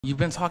You've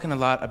been talking a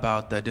lot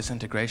about the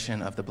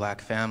disintegration of the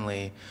black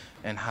family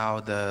and how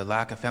the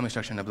lack of family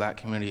structure in the black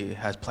community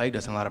has plagued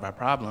us in a lot of our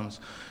problems.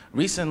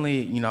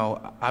 Recently, you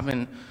know, I've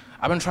been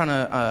trying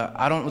to,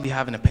 I don't really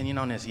have an opinion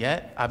on this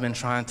yet. I've been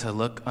trying to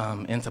look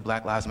into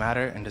Black Lives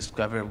Matter and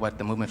discover what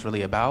the movement's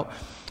really about.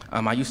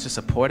 I used to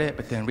support it,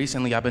 but then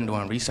recently I've been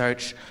doing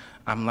research.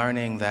 I'm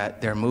learning that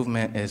their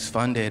movement is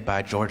funded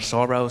by George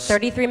Soros.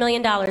 $33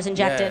 million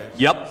injected.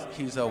 Yeah, yep.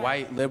 He's a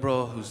white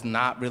liberal who's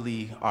not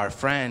really our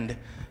friend.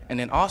 And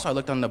then also I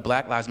looked on the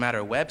Black Lives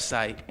Matter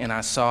website and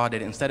I saw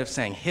that instead of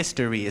saying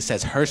history, it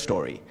says her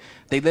story.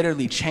 They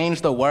literally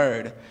changed the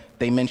word.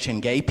 They mention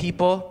gay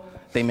people,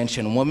 they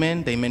mention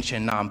women, they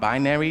mention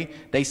non-binary.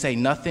 They say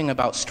nothing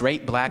about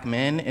straight black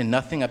men and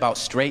nothing about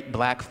straight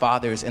black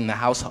fathers in the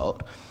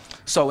household.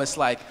 So it's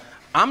like,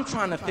 I'm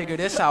trying to figure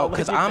this out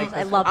because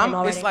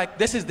it's like,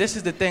 this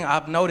is the thing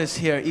I've noticed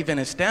here, even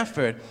in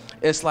Stanford.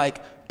 It's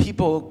like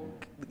people,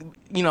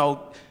 you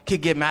know,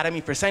 could get mad at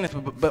me for saying this,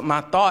 but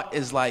my thought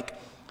is like,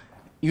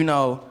 you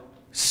know,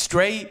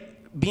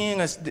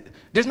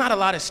 there's not a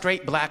lot of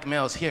straight black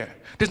males here.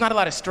 There's not a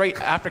lot of straight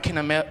African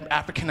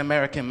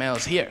American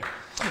males here.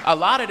 A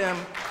lot of them,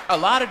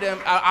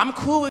 I'm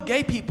cool with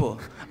gay people.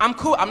 I'm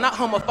cool, I'm not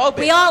homophobic.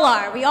 We all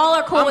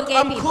are cool with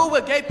gay people. I'm cool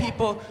with gay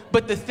people,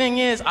 but the thing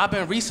is, I've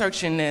been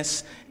researching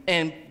this,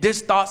 and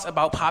there's thoughts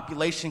about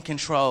population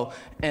control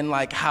and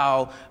like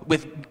how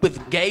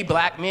with gay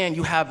black men,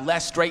 you have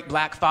less straight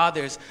black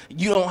fathers.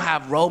 You don't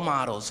have role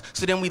models.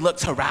 So then we look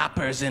to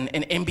rappers and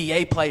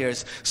NBA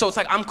players. So it's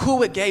like, I'm cool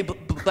with gay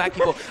black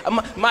people.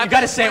 You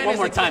gotta say it one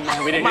more time,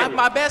 man. We didn't hear you.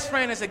 My best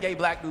friend is a gay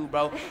black dude,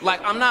 bro.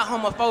 Like, I'm not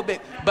homophobic,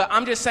 but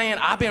I'm just saying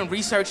I've been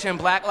researching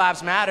Black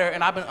Lives Matter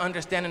and I've been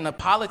understanding the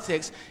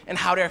politics and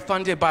how they're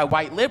funded by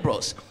white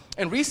liberals.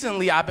 And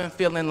recently, I've been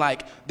feeling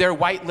like they're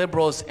white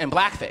liberals in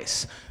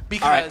blackface.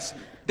 Because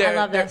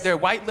they're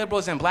white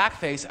liberals in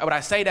blackface. When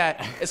I say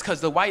that, it's because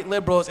the white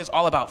liberals is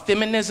all about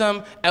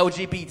feminism,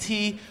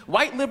 LGBT.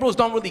 White liberals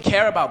don't really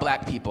care about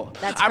black people.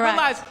 That's correct. I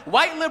realize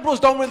white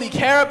liberals don't really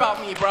care about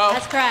me, bro.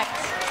 That's correct.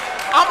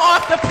 I'm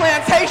off the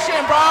plantation,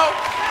 bro.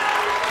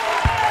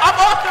 I'm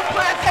off the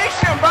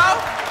plantation, bro.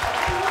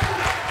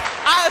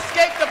 I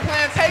escaped the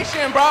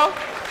plantation, bro.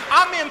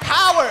 I'm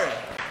empowered.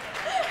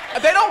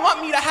 They don't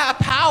want me to have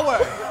power.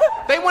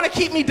 They want to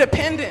keep me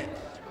dependent.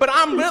 But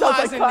I'm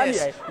realizing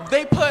this.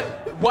 They put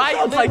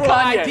white liberal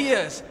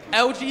ideas,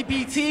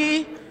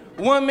 LGBT,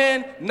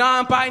 women,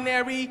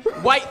 non-binary,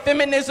 white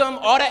feminism,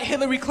 all that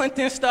Hillary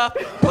Clinton stuff,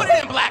 put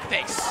it in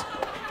blackface.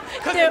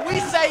 Because if we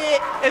say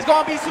it, it's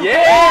going to be super So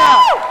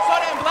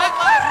then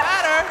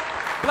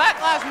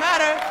Black Lives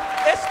Matter,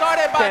 it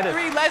started by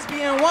three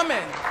lesbian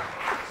women.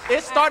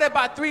 It started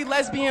by three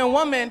lesbian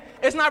women.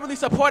 It's not really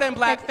supporting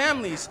black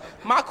families.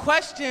 My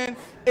question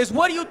is,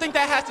 what do you think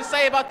that has to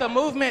say about the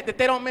movement that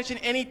they don't mention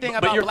anything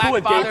about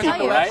black fathers on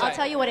the website? I'll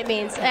tell you what it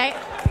means. Right?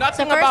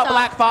 Nothing about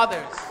black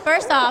fathers.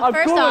 First off,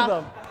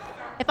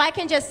 if I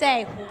can just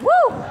say,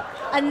 woo,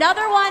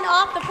 another one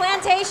off the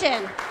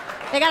plantation.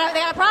 They got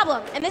a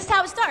problem. And this is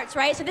how it starts,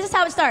 right? So this is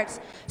how it starts.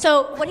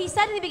 So what he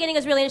said in the beginning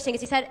is really interesting, is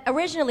he said,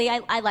 originally,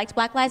 I liked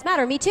Black Lives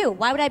Matter. Me too.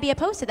 Why would I be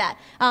opposed to that?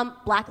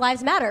 Black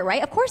Lives Matter,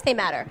 right? Of course they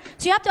matter.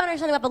 So you have to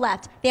understand about the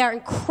left. They are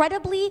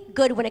incredibly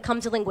good when it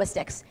comes to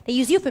linguistics. They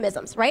use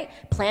euphemisms, right?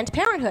 Planned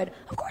Parenthood.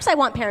 Of course I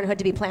want parenthood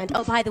to be planned.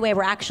 Oh, by the way,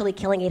 we're actually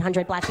killing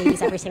 800 black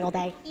babies every single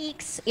day.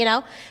 Eeks, you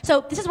know?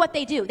 So this is what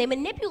they do. They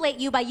manipulate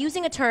you by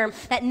using a term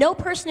that no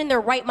person in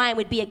their right mind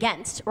would be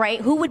against, right?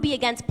 Who would be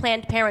against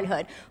Planned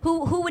Parenthood?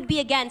 Who would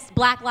be against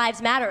Black Lives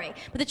Mattering?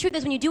 But the truth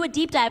is, when you do a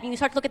deep dive and you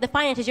start to look at the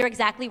finances, you're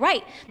exactly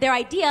right. Their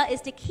idea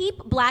is to keep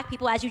black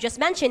people, as you just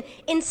mentioned,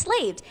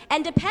 enslaved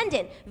and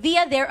dependent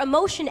via their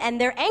emotion and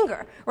their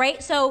anger,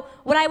 right? So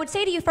what I would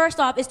say to you first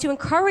off is to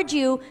encourage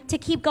you to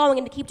keep going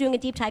and to keep doing a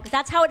deep dive, because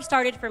that's how it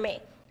started for me.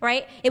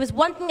 Right? It was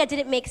one thing that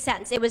didn't make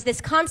sense. It was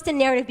this constant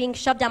narrative being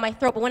shoved down my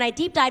throat. But when I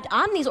deep dived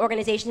on these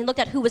organizations and looked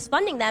at who was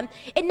funding them,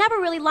 it never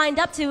really lined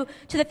up to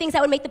the things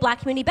that would make the black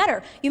community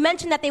better. You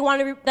mentioned that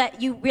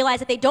that you realize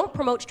that they don't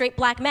promote straight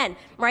black men,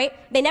 right?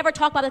 They never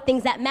talk about the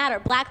things that matter,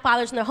 black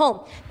fathers in their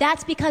home.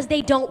 That's because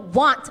they don't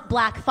want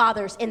black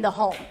fathers in the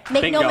home.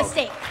 Make no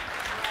mistake.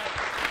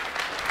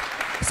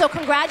 So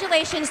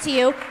congratulations to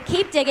you.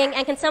 Keep digging.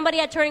 And can somebody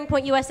at Turning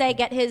Point USA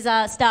get his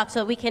stuff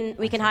so we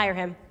can hire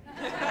him?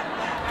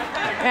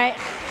 Right?